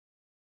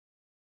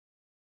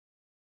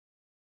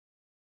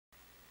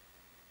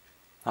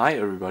Hi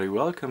everybody,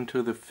 welcome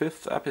to the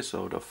 5th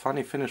episode of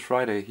Funny Finish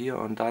Friday here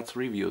on Darts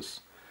Reviews.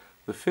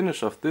 The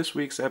finish of this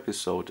week's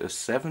episode is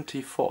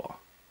 74.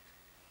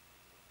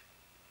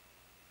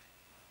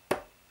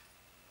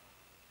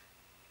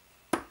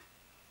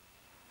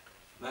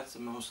 That's the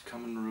most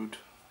common route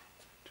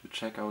to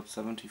check out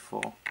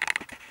 74,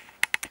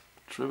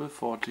 triple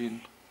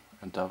 14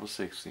 and double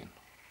 16.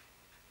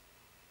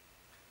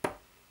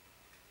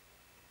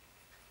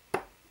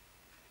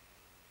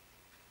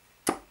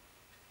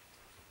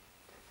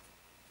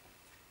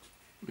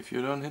 If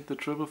you don't hit the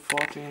triple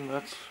 14,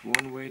 that's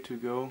one way to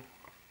go.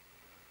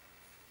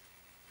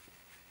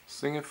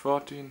 Single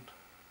 14,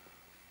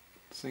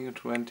 single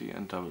 20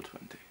 and double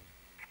 20.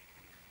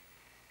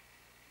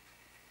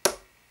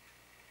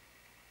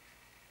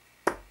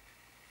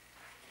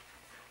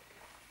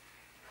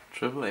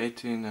 Triple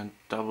 18 and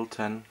double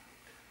 10,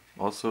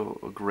 also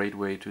a great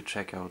way to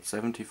check out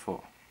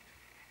 74.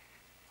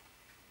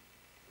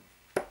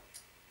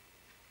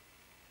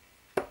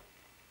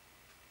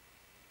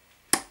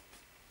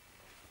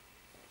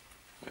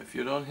 If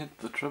you don't hit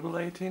the triple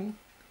 18,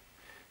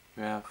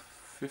 you have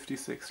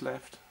 56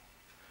 left,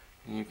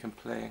 and you can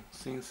play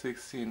single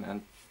 16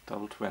 and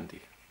double 20.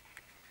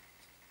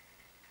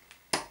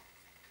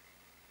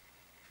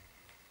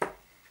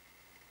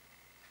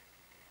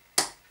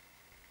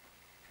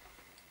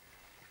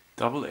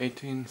 Double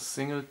 18,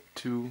 single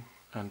 2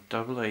 and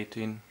double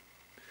 18,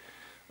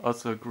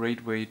 also a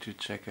great way to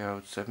check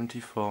out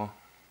 74.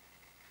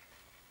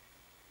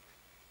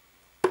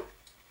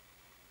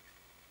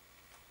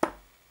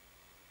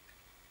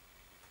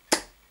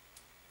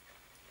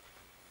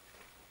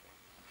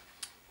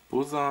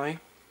 Bullseye,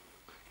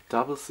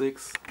 double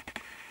 6,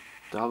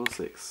 double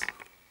 6.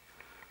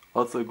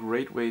 Also a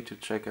great way to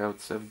check out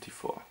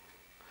 74.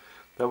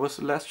 That was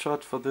the last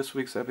shot for this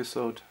week's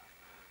episode.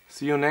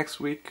 See you next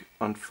week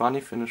on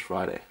Funny Finish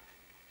Friday.